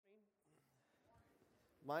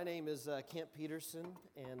My name is Kent Peterson,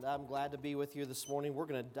 and I'm glad to be with you this morning. We're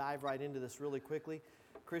going to dive right into this really quickly.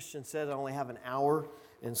 Christian said I only have an hour,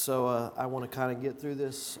 and so I want to kind of get through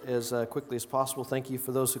this as quickly as possible. Thank you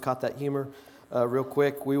for those who caught that humor real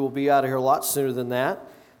quick. We will be out of here a lot sooner than that,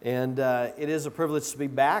 and it is a privilege to be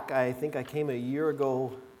back. I think I came a year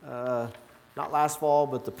ago, not last fall,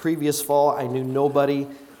 but the previous fall. I knew nobody,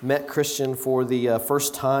 met Christian for the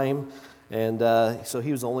first time, and so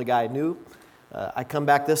he was the only guy I knew. I come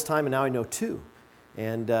back this time, and now I know two.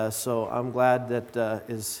 And so I'm glad that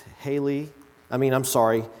is Bailey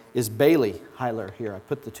Heiler here. I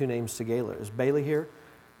put the two names together. Is Bailey here?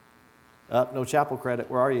 No chapel credit.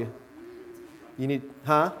 Where are you? You need,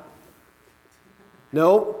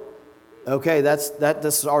 No? Okay, this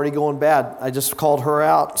is already going bad. I just called her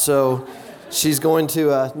out, so she's going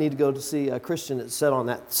to need to go to see Christian. It said on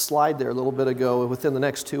that slide there a little bit ago within the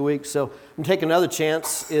next 2 weeks. So I'm taking another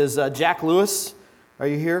chance. Is Jack Lewis, are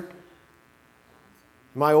you here?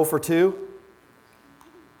 Am I 0 for 2?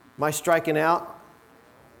 Am I striking out?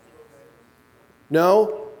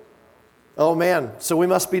 No? Oh man, so we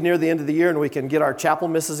must be near the end of the year and we can get our chapel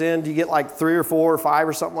misses in. Do you get like 3 or 4 or 5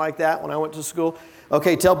 or something like that when I went to school?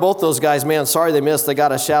 Okay, tell both those guys, man, sorry they missed. They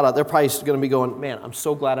got a shout out. They're probably going to be going, man, I'm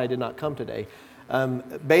so glad I did not come today.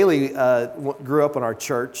 Bailey grew up in our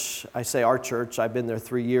church. I say our church. I've been there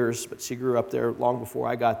 3 years, but she grew up there long before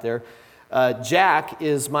I got there. Jack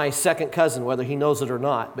is my second cousin, whether he knows it or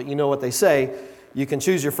not. But you know what they say, you can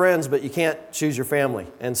choose your friends, but you can't choose your family.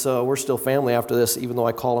 And so we're still family after this, even though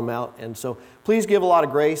I call them out. And so please give a lot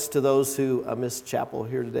of grace to those who missed chapel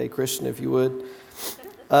here today. Christian, if you would.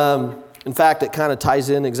 In fact, it kind of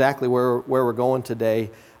ties in exactly where we're going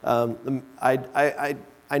today. I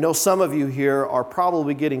know some of you here are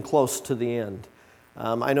probably getting close to the end.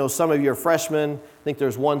 I know some of you are freshmen. I think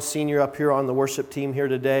there's one senior up here on the worship team here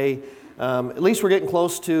today. At least we're getting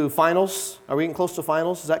close to finals. Are we getting close to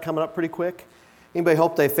finals? Is that coming up pretty quick? Anybody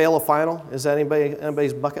hope they fail a final? Is that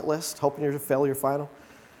anybody's bucket list, hoping you to fail your final?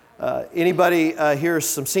 Anybody here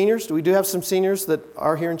some seniors? Do we have some seniors that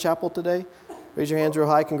are here in chapel today? Raise your hands real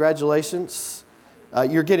high. Congratulations.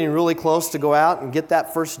 You're getting really close to go out and get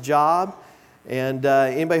that first job. And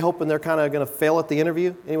anybody hoping they're kind of going to fail at the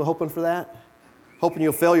interview? Anyone hoping for that? Hoping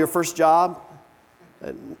you'll fail your first job?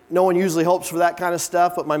 No one usually hopes for that kind of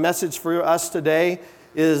stuff, but my message for us today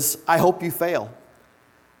is I hope you fail.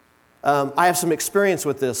 I have some experience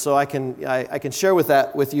with this, so I can share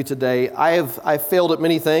with you today. I failed at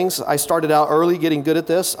many things. I started out early getting good at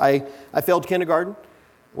this. I failed kindergarten,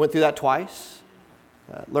 went through that twice.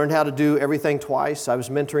 Learned how to do everything twice. I was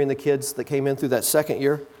mentoring the kids that came in through that second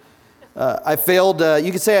year. I failed,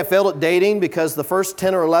 you could say I failed at dating because the first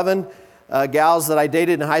 10 or 11 gals that I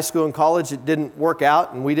dated in high school and college, it didn't work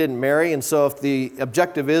out and we didn't marry. And so if the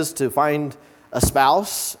objective is to find a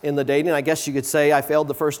spouse in the dating, I guess you could say I failed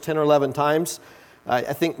the first 10 or 11 times. I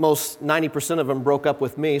think most 90% of them broke up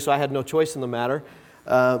with me, so I had no choice in the matter.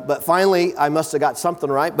 But finally, I must have got something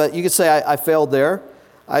right. But you could say I failed there.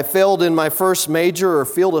 I failed in my first major or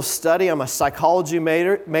field of study. I'm a psychology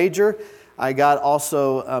major. I got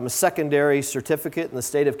also a secondary certificate in the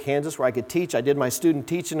state of Kansas where I could teach. I did my student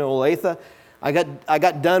teaching in Olathe. I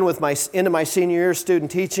got done with into my senior year student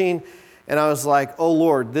teaching, and I was like, oh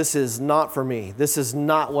Lord, this is not for me. This is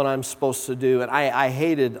not what I'm supposed to do. And I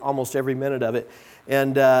hated almost every minute of it.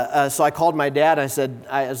 And so I called my dad.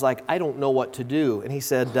 I was like, I don't know what to do. And he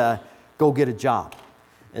said, go get a job.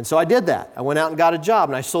 And so I did that. I went out and got a job,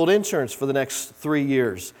 and I sold insurance for the next 3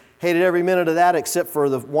 years. Hated every minute of that except for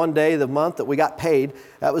the one day, the month that we got paid.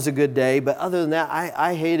 That was a good day. But other than that,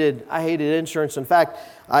 I hated insurance. In fact,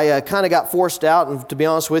 I kind of got forced out. And to be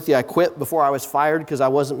honest with you, I quit before I was fired because I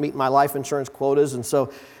wasn't meeting my life insurance quotas. And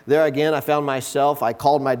so there again, I found myself. I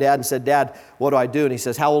called my dad and said, Dad, what do I do? And he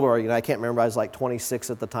says, how old are you? And I can't remember. I was like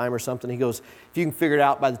 26 at the time or something. He goes, if you can figure it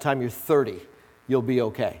out by the time you're 30, you'll be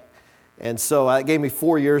okay. And so it gave me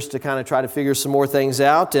 4 years to kind of try to figure some more things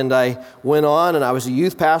out. And I went on and I was a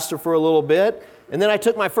youth pastor for a little bit. And then I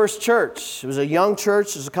took my first church. It was a young church.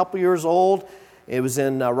 It was a couple years old. It was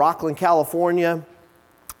in Rockland, California.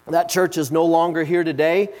 That church is no longer here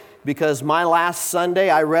today because my last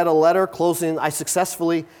Sunday I read a letter I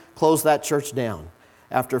successfully closed that church down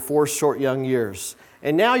after 4 short young years.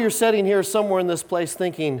 And now you're sitting here somewhere in this place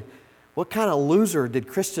thinking, what kind of loser did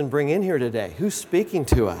Christian bring in here today? Who's speaking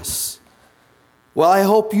to us? Well, I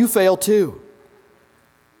hope you fail too.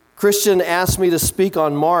 Christian asked me to speak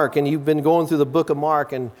on Mark, and you've been going through the book of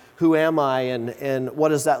Mark, and who am I, and what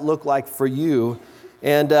does that look like for you?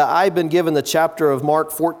 And I've been given the chapter of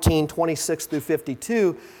Mark 14, 26 through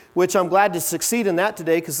 52, which I'm glad to succeed in that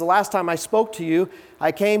today, because the last time I spoke to you,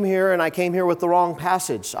 I came here with the wrong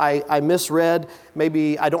passage. I misread.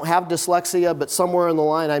 Maybe I don't have dyslexia, but somewhere in the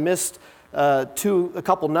line I missed a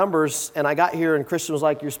couple numbers, and I got here and Christian was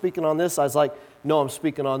like, "You're speaking on this?" I was like, "No, I'm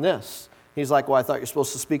speaking on this." He's like, "Well, I thought you're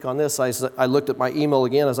supposed to speak on this." I looked at my email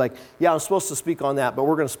again. I was like, "Yeah, I'm supposed to speak on that, but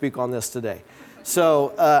we're going to speak on this today."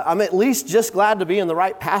 So I'm at least just glad to be in the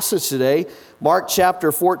right passage today. Mark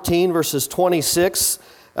chapter 14, verses 26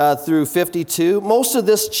 through 52. Most of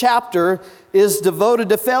this chapter is devoted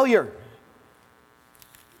to failure,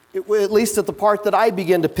 at least at the part that I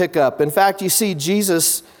begin to pick up. In fact, you see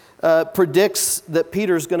Jesus predicts that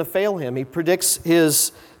Peter's going to fail him. He predicts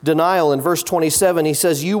his denial. In verse 27, he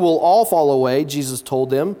says, "You will all fall away," Jesus told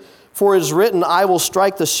them, "for it is written, I will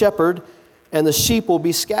strike the shepherd, and the sheep will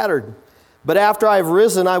be scattered. But after I have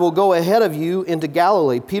risen, I will go ahead of you into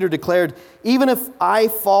Galilee." Peter declared, even if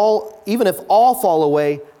all fall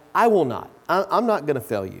away, I will not. I'm not going to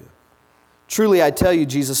fail you. "Truly I tell you,"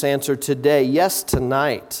 Jesus answered, "today, yes,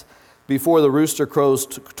 tonight, before the rooster crows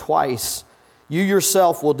twice, you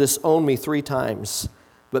yourself will disown me 3 times.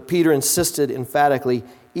 But Peter insisted emphatically,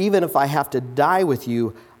 "Even if I have to die with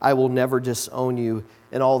you, I will never disown you."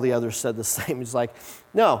 And all the others said the same. He's like,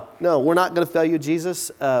 no, we're not going to fail you,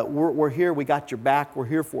 Jesus. We're here. We got your back. We're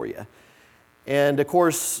here for you. And of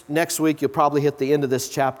course, next week, you'll probably hit the end of this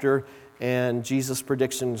chapter, and Jesus'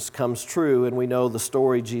 predictions comes true, and we know the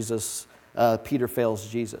story. Peter fails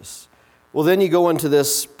Jesus. Well, then you go into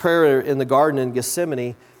this prayer in the garden in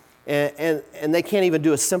Gethsemane, and they can't even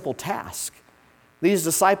do a simple task. These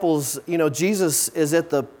disciples, Jesus is at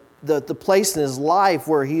the place in his life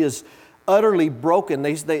where he is utterly broken.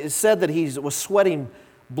 They said that he was sweating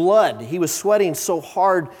blood. He was sweating so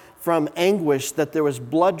hard from anguish that there was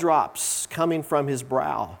blood drops coming from his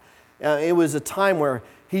brow. It was a time where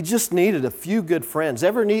he just needed a few good friends.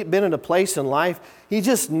 Ever been in a place in life, he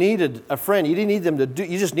just needed a friend. You didn't need them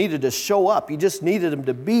you just needed to show up. You just needed them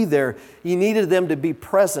to be there. You needed them to be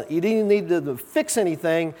present. You didn't need them to fix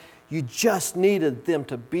anything. You just needed them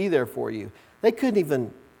to be there for you. They couldn't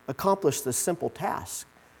even accomplish this simple task.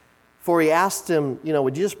 For he asked him,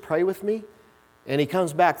 "Would you just pray with me?" And he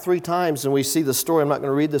comes back 3 times, and we see the story. I'm not going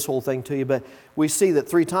to read this whole thing to you, but we see that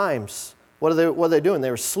 3 times, what are they doing? They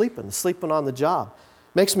were sleeping on the job.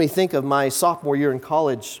 Makes me think of my sophomore year in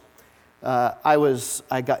college.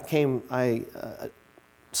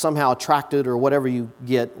 Somehow attracted, or whatever you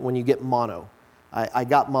get when you get mono. I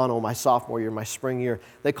got mono my sophomore year, my spring year.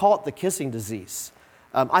 They call it the kissing disease.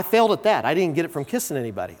 I failed at that. I didn't get it from kissing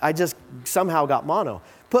anybody. I just somehow got mono.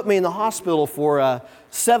 Put me in the hospital for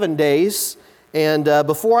 7 days. And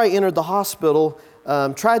before I entered the hospital,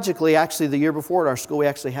 tragically, actually, the year before at our school, we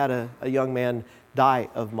actually had a young man die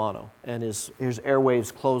of mono. And his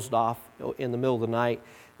airwaves closed off in the middle of the night,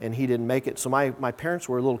 and he didn't make it. So my parents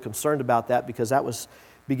were a little concerned about that, because that was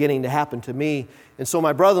beginning to happen to me. And so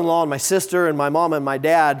my brother-in-law and my sister and my mom and my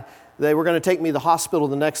dad, they were going to take me to the hospital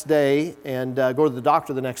the next day and go to the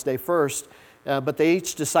doctor the next day first. But they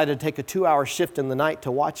each decided to take a 2-hour shift in the night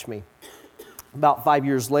to watch me. About 5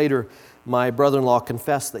 years later, my brother-in-law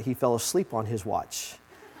confessed that he fell asleep on his watch.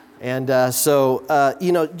 And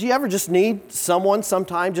do you ever just need someone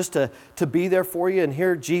sometime just to be there for you? And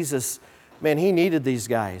here Jesus, man, he needed these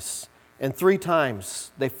guys. And 3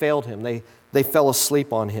 times they failed him. They fell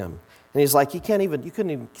asleep on him. And he's like, you couldn't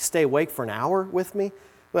even stay awake for an hour with me?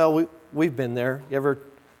 Well, we've been there. You ever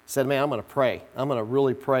said, man, I'm going to pray. I'm going to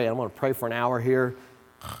really pray. I'm going to pray for an hour here.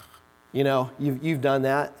 You've done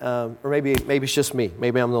that. Or maybe it's just me.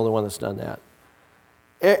 Maybe I'm the only one that's done that.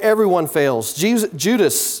 Everyone fails.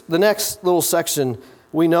 Judas, the next little section,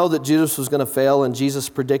 we know that Judas was going to fail, and Jesus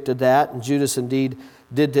predicted that. And Judas indeed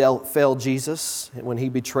did fail Jesus when he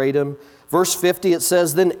betrayed him. Verse 50, it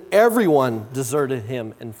says, "Then everyone deserted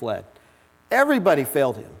him and fled." Everybody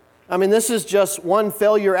failed him. I mean, this is just one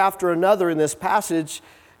failure after another in this passage.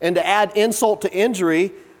 And to add insult to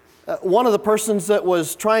injury, one of the persons that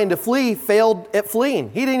was trying to flee failed at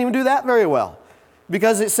fleeing. He didn't even do that very well,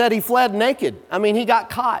 because it said he fled naked. I mean, he got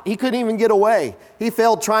caught. He couldn't even get away. He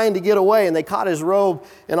failed trying to get away, and they caught his robe,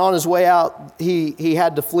 and on his way out, he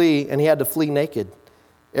had to flee, and he had to flee naked.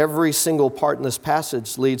 Every single part in this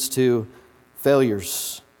passage leads to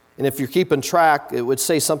failures. And if you're keeping track, it would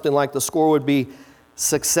say something like the score would be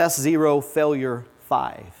success 0, failure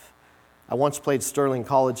 5. I once played Sterling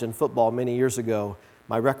College in football many years ago.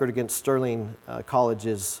 My record against Sterling College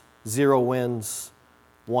is 0 wins,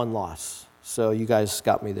 1 loss. So you guys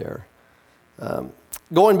got me there.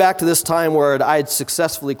 Going back to this time where I had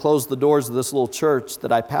successfully closed the doors of this little church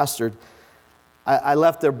that I pastored, I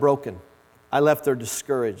left there broken. I left there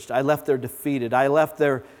discouraged. I left there defeated. I left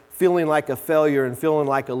there feeling like a failure and feeling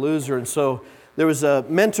like a loser. And so there was a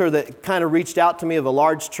mentor that kind of reached out to me of a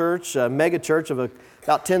large church, a mega church of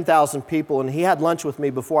about 10,000 people, and he had lunch with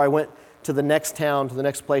me before I went to the next town, to the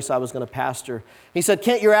next place I was going to pastor. He said,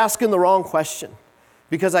 "Kent, you're asking the wrong question."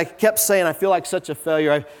 Because I kept saying, I feel like such a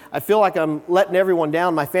failure. I feel like I'm letting everyone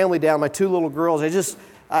down, my family down, my 2 little girls. I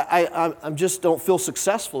just don't feel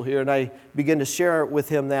successful here. And I began to share with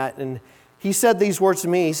him that. And he said these words to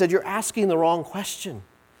me. He said, "You're asking the wrong question."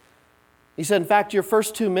 He said, "In fact, your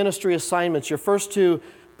first 2 ministry assignments, your first 2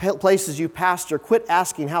 places you pastor, quit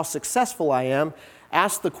asking how successful I am.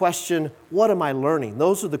 Ask the question, what am I learning?"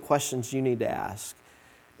 Those are the questions you need to ask.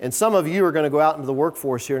 And some of you are going to go out into the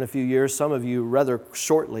workforce here in a few years, some of you rather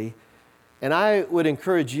shortly. And I would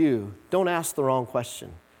encourage you, don't ask the wrong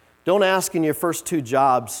question. Don't ask in your first 2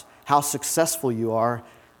 jobs how successful you are.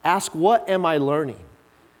 Ask, what am I learning?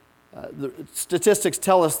 The statistics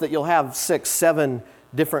tell us that you'll have 6, 7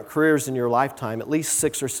 different careers in your lifetime, at least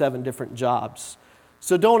 6 or 7 different jobs.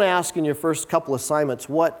 So don't ask in your first couple assignments,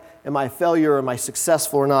 what am I a failure, am I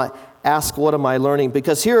successful or not? Ask, what am I learning?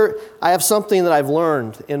 Because here I have something that I've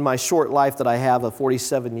learned in my short life that I have of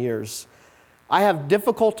 47 years. I have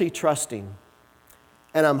difficulty trusting,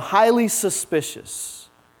 and I'm highly suspicious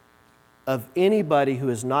of anybody who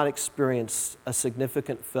has not experienced a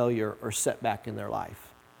significant failure or setback in their life.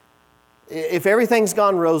 If everything's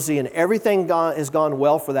gone rosy and everything has gone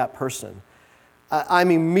well for that person,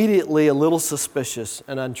 I'm immediately a little suspicious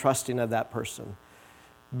and untrusting of that person.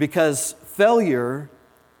 Because failure,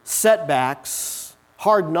 setbacks,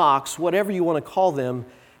 hard knocks, whatever you want to call them,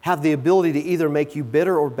 have the ability to either make you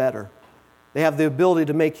bitter or better. They have the ability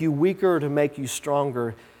to make you weaker or to make you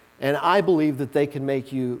stronger. And I believe that they can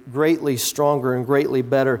make you greatly stronger and greatly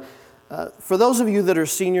better. For those of you that are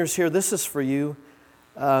seniors here, this is for you.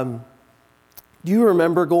 Do you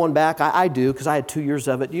remember going back? I do, because I had 2 years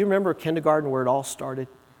of it. Do you remember kindergarten where it all started?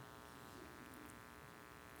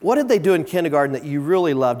 What did they do in kindergarten that you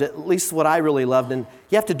really loved? At least what I really loved. And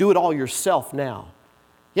you have to do it all yourself now.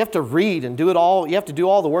 You have to read and do it all. You have to do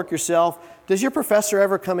all the work yourself. Does your professor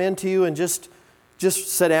ever come in to you and just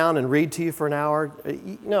sit down and read to you for an hour?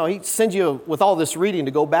 No, he sends you with all this reading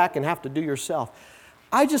to go back and have to do yourself.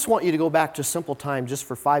 I just want you to go back to simple time just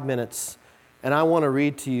for 5 minutes, and I want to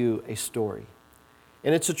read to you a story.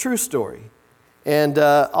 And it's a true story. And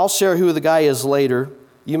I'll share who the guy is later.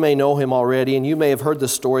 You may know him already, and you may have heard the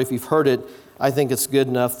story. If you've heard it, I think it's good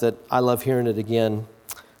enough that I love hearing it again.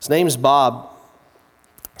 His name's Bob.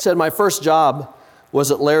 He said, "My first job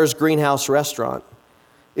was at Lair's Greenhouse Restaurant.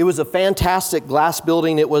 It was a fantastic glass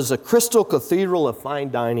building. It was a crystal cathedral of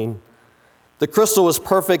fine dining. The crystal was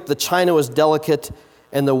perfect, the china was delicate,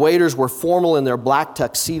 and the waiters were formal in their black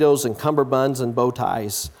tuxedos and cummerbunds and bow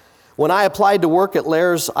ties. When I applied to work at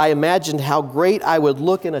Lair's, I imagined how great I would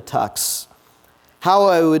look in a tux, how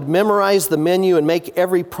I would memorize the menu and make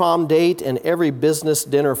every prom date and every business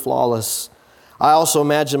dinner flawless. I also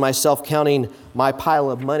imagined myself counting my pile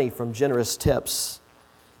of money from generous tips.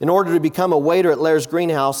 In order to become a waiter at Lair's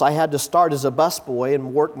Greenhouse, I had to start as a busboy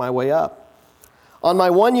and work my way up. On my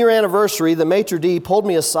 1-year anniversary, the maitre d' pulled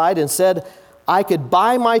me aside and said I could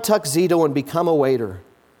buy my tuxedo and become a waiter.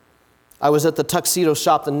 I was at the tuxedo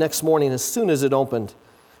shop the next morning as soon as it opened.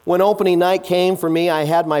 When opening night came for me, I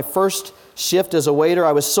had my first shift as a waiter.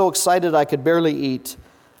 I was so excited I could barely eat.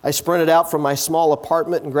 I sprinted out from my small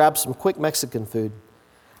apartment and grabbed some quick Mexican food.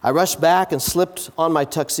 I rushed back and slipped on my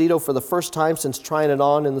tuxedo for the first time since trying it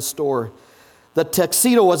on in the store. The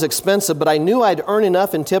tuxedo was expensive, but I knew I'd earn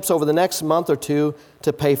enough in tips over the next month or two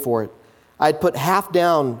to pay for it. I'd put half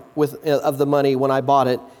down of the money when I bought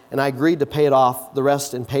it, and I agreed to pay it off, the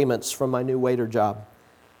rest in payments from my new waiter job.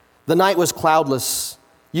 The night was cloudless.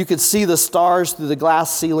 You could see the stars through the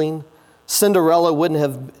glass ceiling. Cinderella would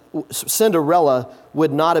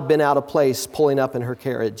not have been out of place pulling up in her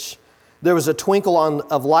carriage. There was a twinkle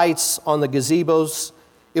of lights on the gazebos.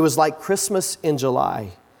 It was like Christmas in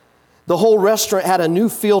July. The whole restaurant had a new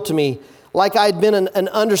feel to me, like I'd been an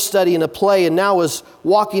understudy in a play and now was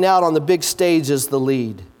walking out on the big stage as the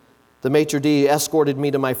lead. The maitre d' escorted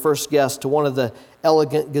me to my first guest, to one of the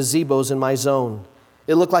elegant gazebos in my zone.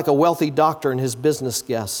 It looked like a wealthy doctor and his business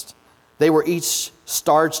guest. They were each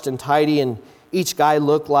starched and tidy, and each guy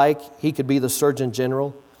looked like he could be the Surgeon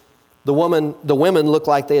General. The women looked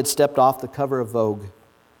like they had stepped off the cover of Vogue.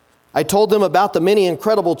 I told them about the many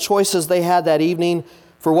incredible choices they had that evening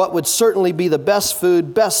for what would certainly be the best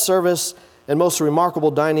food, best service, and most remarkable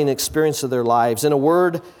dining experience of their lives. In a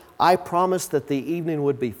word, I promised that the evening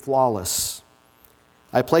would be flawless.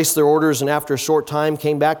 I placed their orders, and after a short time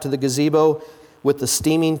came back to the gazebo with the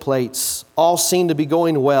steaming plates. All seemed to be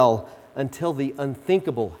going well until the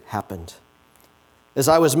unthinkable happened. As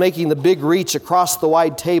I was making the big reach across the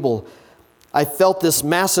wide table, I felt this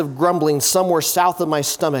massive grumbling somewhere south of my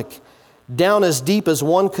stomach, down as deep as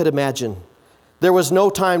one could imagine. There was no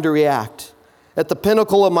time to react. At the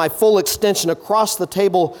pinnacle of my full extension across the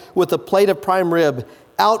table with a plate of prime rib,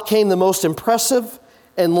 out came the most impressive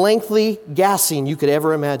and lengthy gassing you could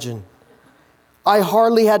ever imagine. I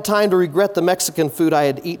hardly had time to regret the Mexican food I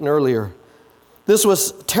had eaten earlier. This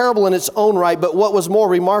was terrible in its own right, but what was more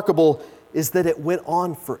remarkable is that it went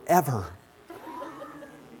on forever.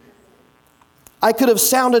 I could have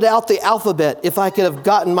sounded out the alphabet if I could have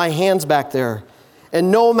gotten my hands back there, and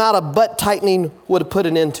no amount of butt tightening would have put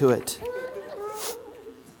an end to it.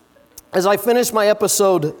 As I finished my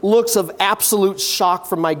episode, looks of absolute shock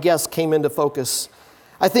from my guests came into focus.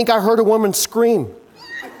 I think I heard a woman scream.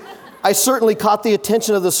 I certainly caught the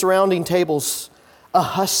attention of the surrounding tables. A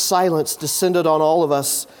hushed silence descended on all of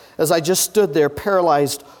us as I just stood there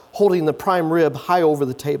paralyzed, holding the prime rib high over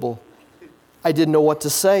the table. I didn't know what to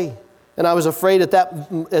say, and I was afraid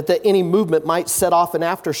that any movement might set off an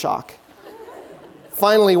aftershock.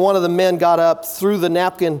 Finally, one of the men got up, threw the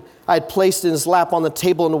napkin I'd placed in his lap on the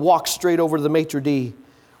table, and walked straight over to the maitre d'.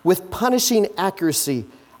 With punishing accuracy,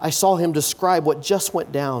 I saw him describe what just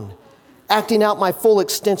went down, acting out my full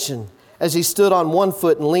extension as he stood on one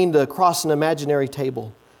foot and leaned across an imaginary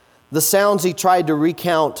table. The sounds he tried to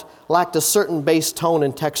recount lacked a certain bass tone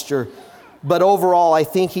and texture, but overall, I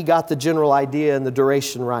think he got the general idea and the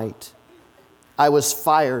duration right. I was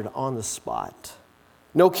fired on the spot.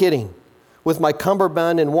 No kidding. With my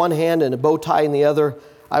cummerbund in one hand and a bow tie in the other,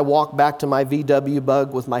 I walked back to my VW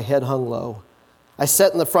Bug with my head hung low. I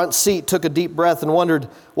sat in the front seat, took a deep breath, and wondered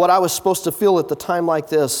what I was supposed to feel at a time like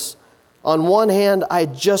this. On one hand, I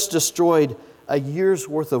had just destroyed a year's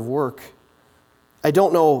worth of work. I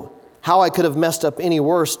don't know how I could have messed up any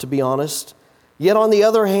worse, to be honest. Yet on the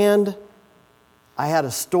other hand, I had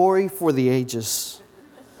a story for the ages.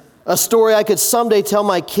 A story I could someday tell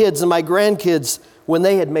my kids and my grandkids when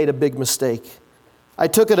they had made a big mistake. I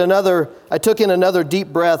took in another deep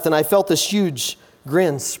breath, and I felt this huge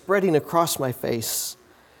grin spreading across my face.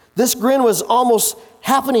 This grin was almost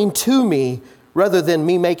happening to me rather than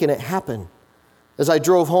me making it happen. As I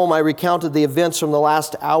drove home, I recounted the events from the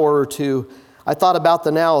last hour or two. I thought about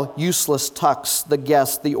the now useless tucks, the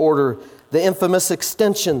guests, the order, the infamous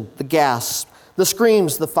extension, the gasp, the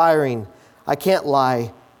screams, the firing. I can't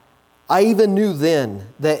lie. I even knew then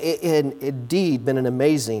that it had indeed been an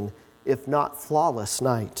amazing, if not flawless,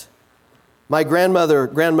 night. My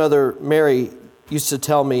grandmother Mary, used to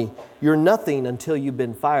tell me, "You're nothing until you've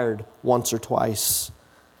been fired once or twice."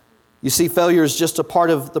 You see, failure is just a part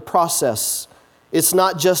of the process. It's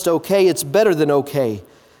not just okay, it's better than okay.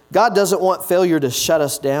 God doesn't want failure to shut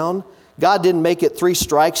us down. God didn't make it 3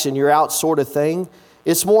 strikes and you're out sort of thing.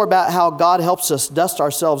 It's more about how God helps us dust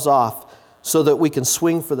ourselves off so that we can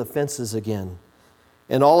swing for the fences again.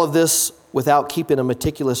 And all of this without keeping a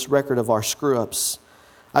meticulous record of our screw-ups.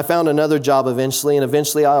 I found another job eventually, and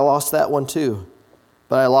eventually I lost that one too.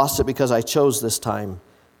 But I lost it because I chose this time,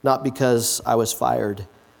 not because I was fired.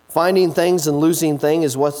 Finding things and losing things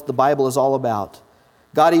is what the Bible is all about.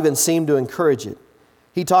 God even seemed to encourage it.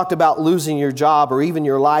 He talked about losing your job or even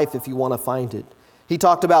your life if you want to find it. He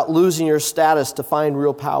talked about losing your status to find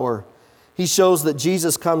real power. He shows that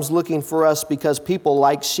Jesus comes looking for us because people,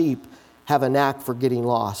 like sheep, have a knack for getting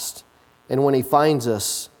lost. And when he finds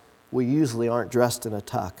us, we usually aren't dressed in a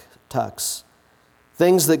tux.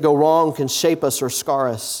 Things that go wrong can shape us or scar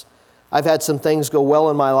us. I've had some things go well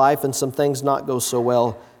in my life and some things not go so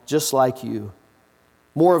well, just like you.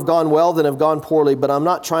 More have gone well than have gone poorly, but I'm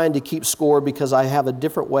not trying to keep score because I have a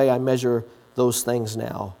different way I measure those things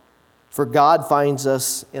now. For God finds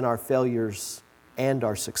us in our failures and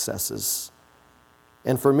our successes.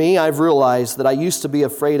 And for me, I've realized that I used to be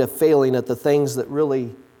afraid of failing at the things that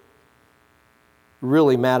really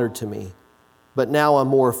mattered to me. But now I'm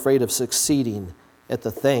more afraid of succeeding at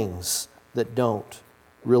the things that don't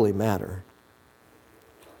really matter.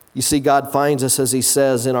 You see, God finds us, as he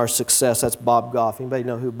says, in our success. That's Bob Goff. Anybody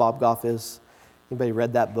know who Bob Goff is? Anybody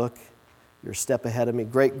read that book? You're a step ahead of me.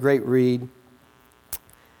 Great read.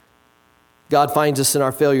 God finds us in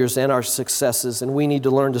our failures and our successes, and we need to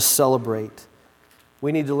learn to celebrate.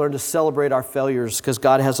 We need to learn to celebrate our failures because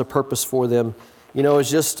God has a purpose for them. You know, it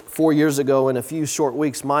was just 4 years ago, in a few short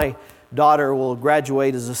weeks, my daughter will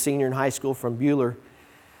graduate as a senior in high school from Bueller.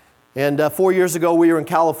 And 4 years ago, we were in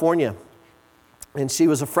California. And she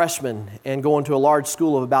was a freshman and going to a large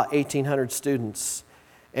school of about 1,800 students.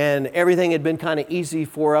 And everything had been kind of easy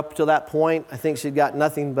for her up to that point. I think she'd got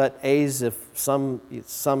nothing but A's, if some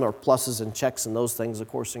are pluses and checks and those things, of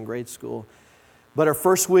course, in grade school. But her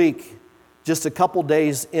first week, just a couple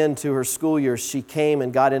days into her school year, she came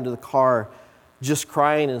and got into the car just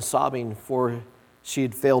crying and sobbing for she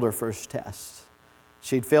had failed her first test.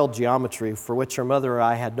 She'd failed geometry, for which her mother or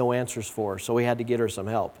I had no answers for, so we had to get her some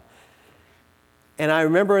help. And I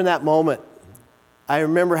remember in that moment, I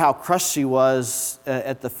remember how crushed she was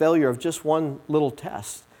at the failure of just one little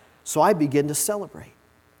test. So I began to celebrate.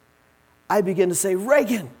 I began to say,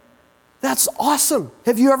 Reagan, that's awesome.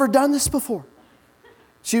 Have you ever done this before?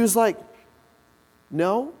 She was like,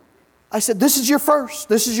 no. I said, this is your first.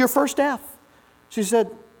 This is your first F. She said,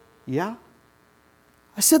 yeah.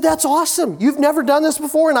 I said, that's awesome. You've never done this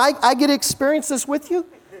before, and I get to experience this with you?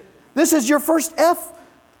 This is your first F.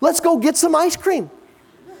 Let's go get some ice cream.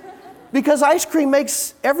 Because ice cream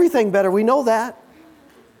makes everything better. We know that.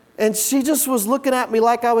 And she just was looking at me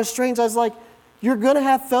like I was strange. I was like, you're going to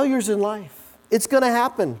have failures in life. It's going to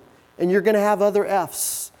happen. And you're going to have other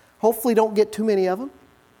Fs. Hopefully don't get too many of them.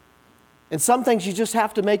 And some things you just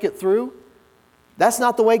have to make it through. That's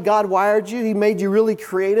not the way God wired you. He made you really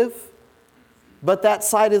creative. But that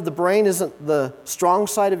side of the brain isn't the strong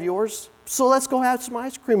side of yours. So let's go have some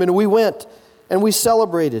ice cream. And we went and we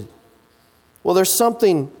celebrated. Well, there's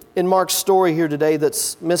something in Mark's story here today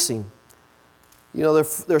that's missing. You know,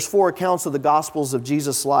 there's 4 accounts of the Gospels of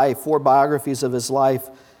Jesus' life, 4 biographies of his life.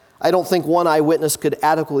 I don't think one eyewitness could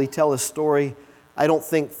adequately tell his story. I don't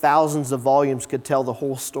think thousands of volumes could tell the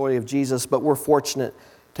whole story of Jesus, but we're fortunate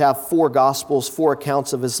to have 4 Gospels, 4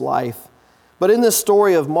 accounts of his life. But in this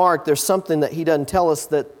story of Mark, there's something that he doesn't tell us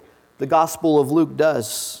that the Gospel of Luke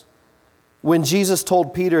does. When Jesus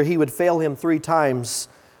told Peter he would fail him 3 times,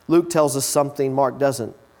 Luke tells us something Mark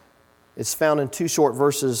doesn't. It's found in 2 short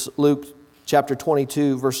verses, Luke chapter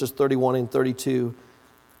 22, verses 31 and 32.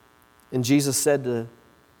 And Jesus said to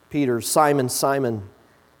Peter, Simon, Simon,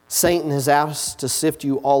 Satan has asked to sift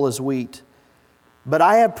you all as wheat. But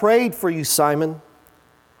I have prayed for you, Simon,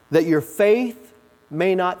 that your faith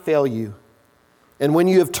may not fail you. And when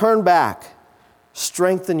you have turned back,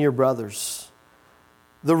 strengthen your brothers.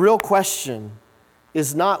 The real question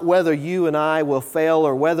is not whether you and I will fail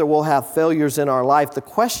or whether we'll have failures in our life.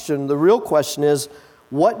 The real question is,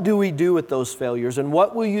 what do we do with those failures? And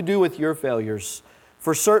what will you do with your failures?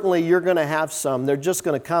 For certainly you're going to have some. They're just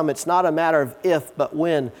going to come. It's not a matter of if, but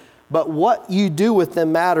when. But what you do with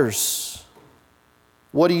them matters.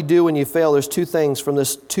 What do you do when you fail? There's 2 things from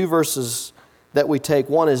this 2 verses that we take.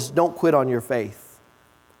 One is, don't quit on your faith.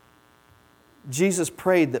 Jesus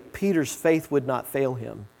prayed that Peter's faith would not fail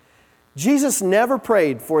him. Jesus never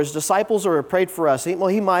prayed for his disciples or prayed for us. He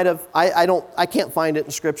might have. I can't find it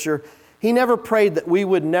in Scripture. He never prayed that we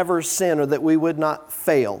would never sin or that we would not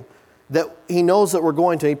fail. That he knows that we're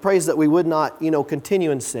going to. He prays that we would not,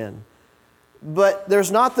 continue in sin. But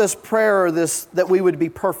there's not this prayer or this that we would be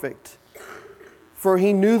perfect. For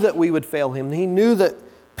he knew that we would fail him. He knew that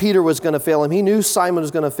Peter was going to fail him. He knew Simon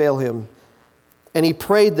was going to fail him. And he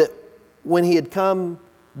prayed that when he had come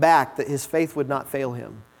back, that his faith would not fail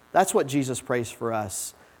him. That's what Jesus prays for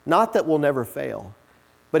us. Not that we'll never fail,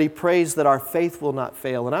 but he prays that our faith will not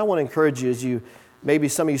fail. And I want to encourage you maybe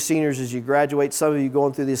some of you seniors as you graduate, some of you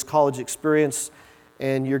going through this college experience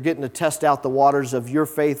and you're getting to test out the waters of your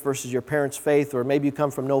faith versus your parents' faith, or maybe you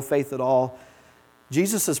come from no faith at all.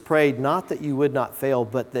 Jesus has prayed not that you would not fail,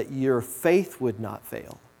 but that your faith would not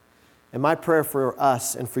fail. And my prayer for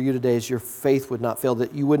us and for you today is your faith would not fail,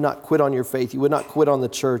 that you would not quit on your faith, you would not quit on the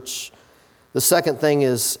church. The second thing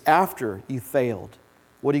is, after you failed,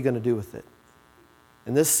 what are you going to do with it?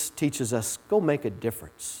 And this teaches us, go make a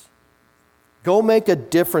difference. Go make a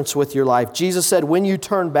difference with your life. Jesus said, when you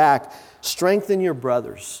turn back, strengthen your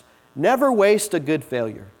brothers. Never waste a good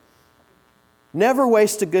failure. Never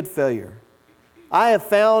waste a good failure. I have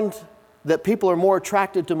found that people are more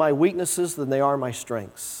attracted to my weaknesses than they are my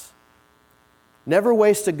strengths. Never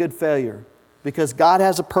waste a good failure, because God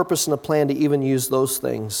has a purpose and a plan to even use those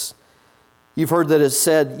things. You've heard that it's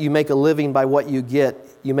said, you make a living by what you get.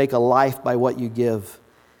 You make a life by what you give.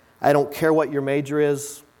 I don't care what your major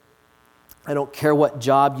is. I don't care what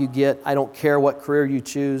job you get. I don't care what career you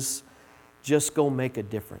choose. Just go make a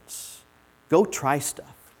difference. Go try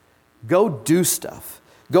stuff. Go do stuff.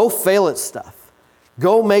 Go fail at stuff.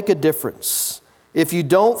 Go make a difference. If you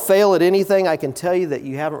don't fail at anything, I can tell you that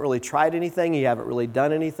you haven't really tried anything, you haven't really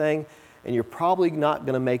done anything, and you're probably not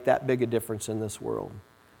going to make that big a difference in this world.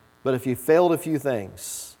 But if you failed a few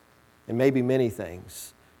things, and maybe many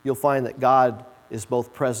things, you'll find that God is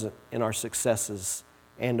both present in our successes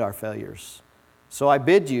and our failures. So I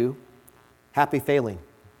bid you, happy failing.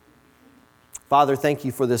 Father, thank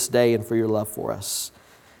you for this day and for your love for us.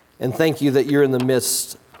 And thank you that you're in the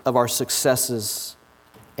midst of our successes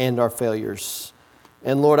and our failures.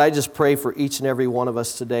 And Lord, I just pray for each and every one of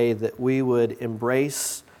us today that we would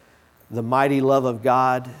embrace the mighty love of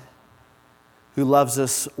God, who loves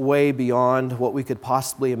us way beyond what we could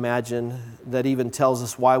possibly imagine, that even tells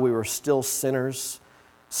us why we were still sinners,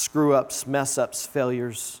 screw-ups, mess-ups,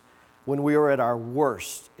 failures. When we were at our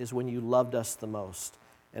worst is when you loved us the most.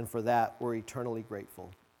 And for that, we're eternally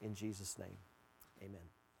grateful. In Jesus' name, amen.